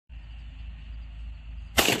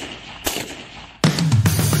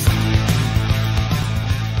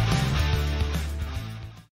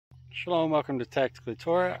Shalom, welcome to Tactically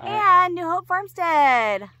Torah. And New Hope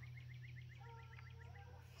Farmstead.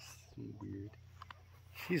 Weird.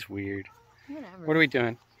 She's weird. Whatever. What are we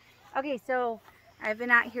doing? Okay, so I've been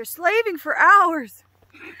out here slaving for hours,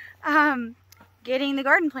 getting the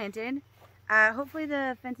garden planted. Hopefully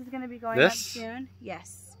the fence is going to be going up soon.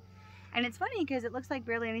 Yes. And it's funny because it looks like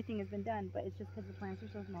barely anything has been done, but it's just because the plants are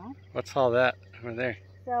so small. What's all that over there?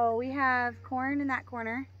 So we have corn in that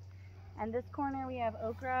corner. And this corner we have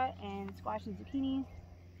okra and squash and zucchini.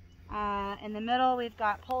 In the middle we've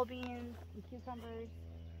got pole beans and cucumbers,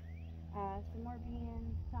 some more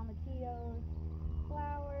beans, tomatillos,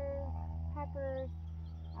 flowers, peppers,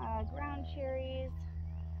 ground cherries,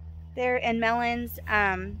 and melons.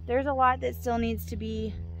 There's a lot that still needs to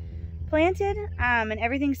be planted, and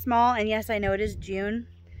everything's small. And yes, I know it is June,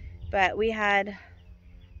 but we had,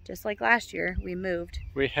 just like last year, we moved.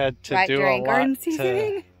 We had to do a lot garden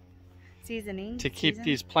to keep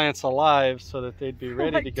these plants alive so that they'd be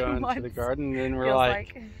ready to go into the garden. And then we're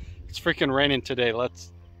like, it's freaking raining today.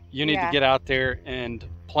 You need to get out there and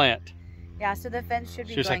plant. Yeah, so the fence should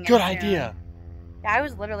be going. She was like, good idea. Yeah, I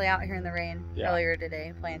was literally out here in the rain earlier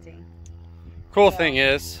today planting. Cool thing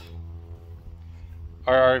is,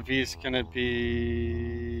 our RV's gonna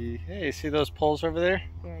be, hey, see those poles over there?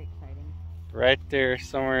 Very exciting. Right there,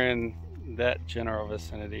 somewhere in that general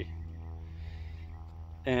vicinity.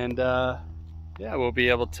 And yeah, we'll be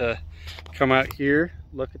able to come out here,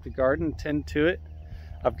 look at the garden, tend to it.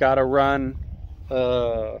 I've got to run,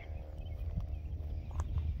 I've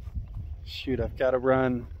got to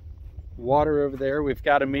run water over there. We've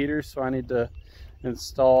got a meter, so I need to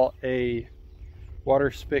install a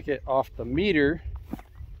water spigot off the meter.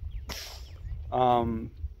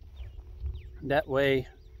 That way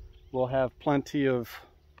we'll have plenty of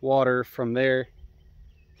water from there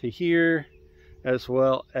to here, as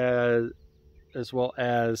well as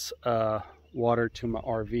water to my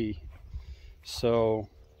RV. So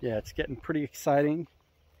yeah, it's getting pretty exciting.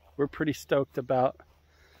 We're pretty stoked about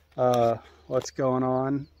what's going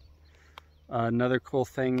on. Another cool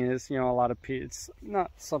thing is, you know, a lot of people, it's not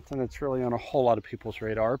something that's really on a whole lot of people's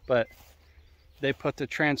radar, but they put the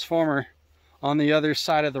transformer on the other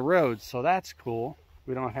side of the road, so that's cool.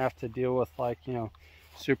 We don't have to deal with, like, you know,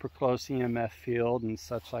 super close EMF field and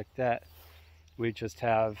such like that. We just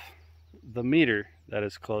have the meter that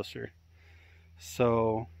is closer.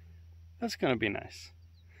 So that's going to be nice.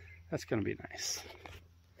 That's going to be nice.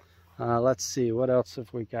 Let's see, what else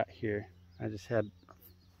have we got here? I just had a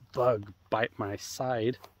bug bite my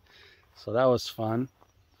side, so that was fun.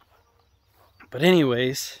 But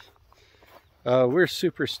anyways, we're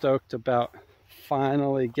super stoked about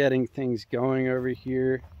finally getting things going over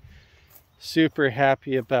here. Super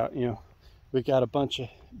happy about, you know, we got a bunch of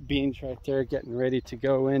beans right there getting ready to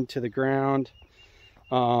go into the ground.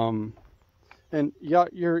 And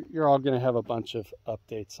you're all going to have a bunch of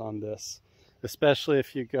updates on this, especially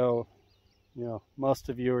if you go, you know, most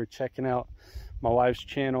of you are checking out my wife's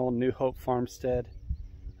channel, New Hope Farmstead,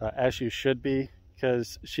 as you should be,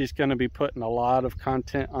 because she's going to be putting a lot of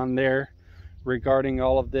content on there regarding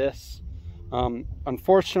all of this.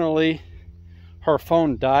 Unfortunately, her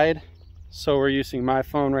phone died, so we're using my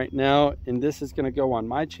phone right now, and this is going to go on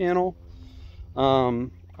my channel.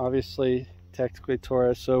 Obviously, Tactically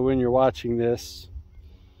Torah, so when you're watching this,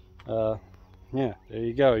 yeah, there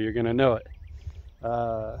you go, you're going to know it.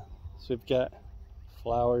 So we've got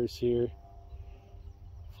flowers here,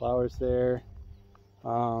 flowers there.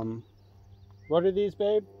 What are these,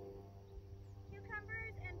 babe?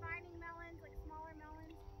 Cucumbers and vining melons, like smaller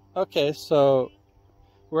melons. Okay, so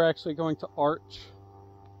we're actually going to arch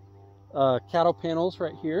cattle panels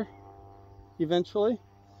right here eventually,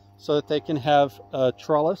 so that they can have a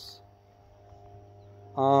trellis.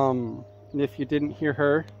 And if you didn't hear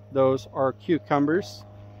her, those are cucumbers,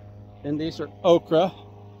 and these are okra.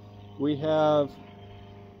 We have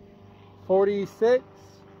 46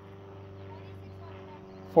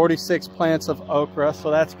 plants of okra,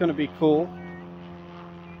 so that's going to be cool.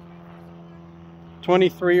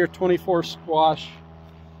 23 or 24 squash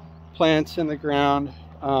plants in the ground.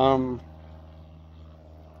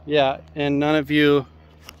 Yeah, and none of you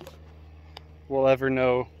will ever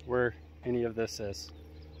know where any of this is.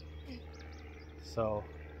 So,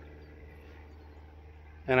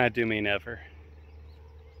 and I do mean ever.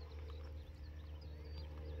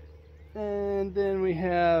 And then we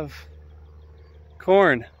have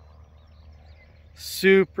corn.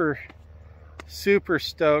 Super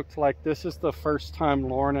stoked. Like, this is the first time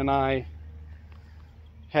Lauren and I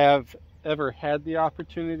have ever had the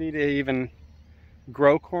opportunity to even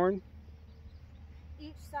grow corn.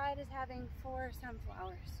 Each side is having 4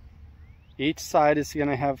 sunflowers. Each side is going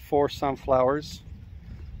to have 4 sunflowers.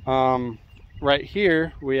 Right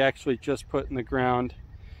here, we actually just put in the ground.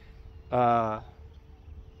 You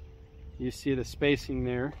see the spacing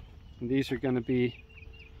there. And these are going to be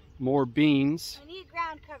more beans. I need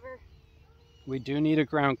ground cover. We do need a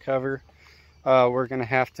ground cover. We're going to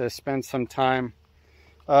have to spend some time.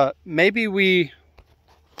 Maybe we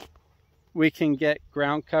can get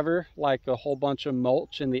ground cover, like a whole bunch of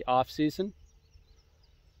mulch in the off season.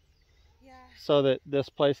 Yeah. So that this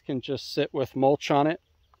place can just sit with mulch on it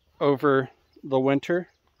over the winter.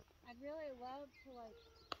 I'd really love to like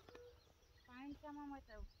find someone with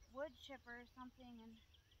a wood chipper or something, and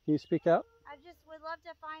Can you speak out? I just would love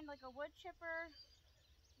to find like a wood chipper,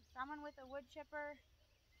 someone with a wood chipper,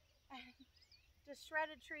 to shred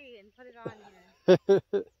a tree and put it on here.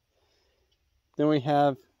 Then we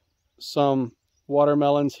have some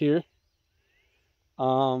watermelons here.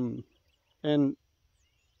 And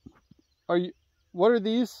what are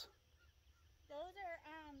these? Those are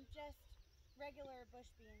just regular bush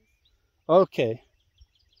beans. Okay.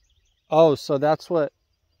 Oh, so that's what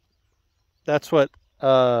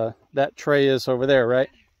that tray is over there, right?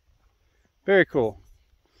 Very cool.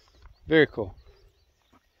 Very cool.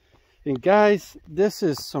 And guys, this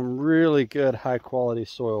is some really good high quality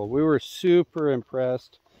soil. We were super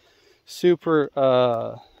impressed. Super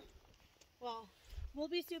well, we'll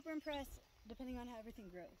be super impressed depending on how everything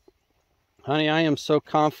grows. Honey, I am so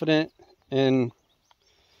confident in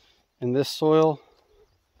this soil.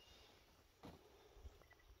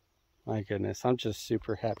 My goodness, I'm just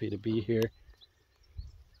super happy to be here.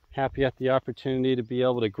 Happy at the opportunity to be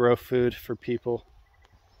able to grow food for people.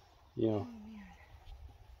 You know,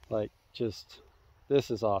 like just, this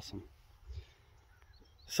is awesome.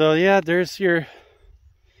 So yeah, there's your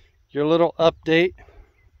little update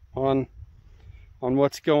on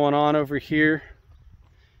what's going on over here.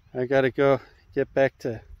 I gotta go get back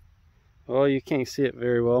to, well, you can't see it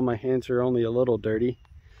very well. My hands are only a little dirty.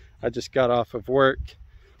 I just got off of work.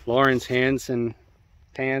 Lauren's hands and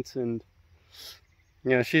pants, and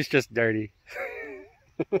you know, she's just dirty.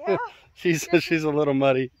 Yeah, she's a little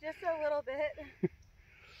muddy. just a little bit.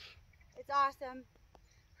 It's awesome.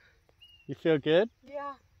 You feel good?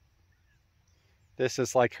 Yeah. This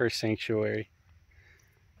is like her sanctuary.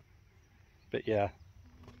 But yeah,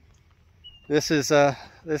 this is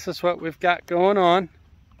what we've got going on.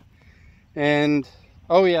 And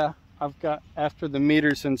oh yeah, I've got, after the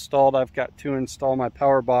meter's installed, I've got to install my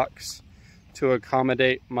power box to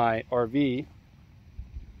accommodate my RV,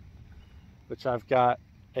 which I've got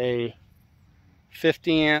a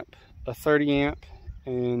 50 amp, a 30 amp,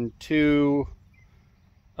 and 2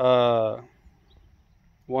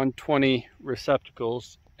 120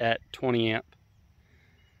 receptacles at 20 amp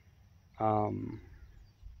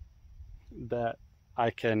that I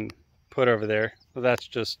can put over there. Well, that's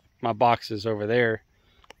just, my box is over there,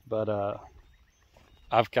 but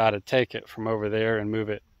I've got to take it from over there and move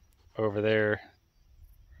it over there,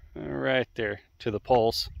 right there to the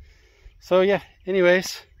poles. So yeah,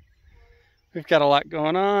 anyways, we've got a lot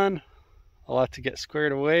going on, a lot to get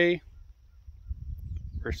squared away.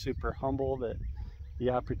 We're super humble that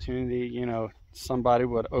the opportunity, you know, somebody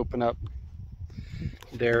would open up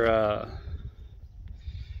their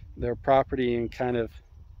property and kind of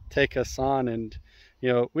take us on. And you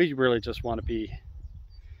know, we really just want to be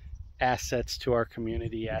assets to our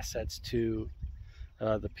community, assets to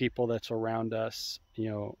the people that's around us, you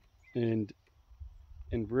know, and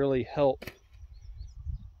really help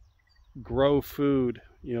grow food,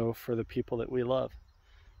 you know, for the people that we love.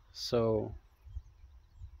 So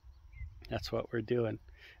that's what we're doing.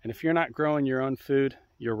 And if you're not growing your own food,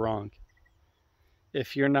 you're wrong.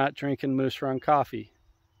 If you're not drinking Moose Run coffee,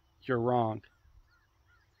 you're wrong.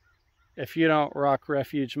 If you don't rock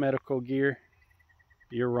Refuge medical gear,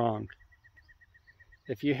 you're wrong.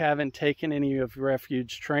 If you haven't taken any of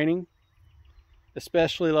Refuge training,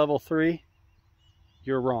 especially level 3,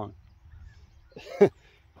 you're wrong.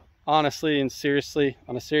 Honestly and seriously,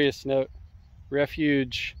 on a serious note,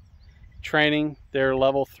 Refuge training, their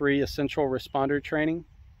level 3 essential responder training,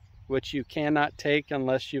 which you cannot take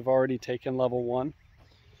unless you've already taken level 1,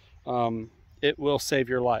 it will save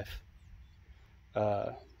your life.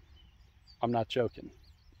 I'm not joking.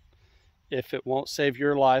 If it won't save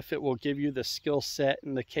your life, it will give you the skill set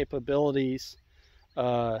and the capabilities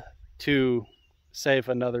to save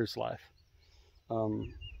another's life.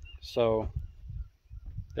 So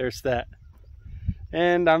there's that.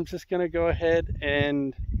 And I'm just gonna go ahead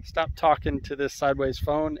and stop talking to this sideways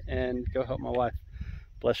phone and go help my wife.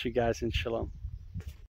 Bless you guys, and shalom.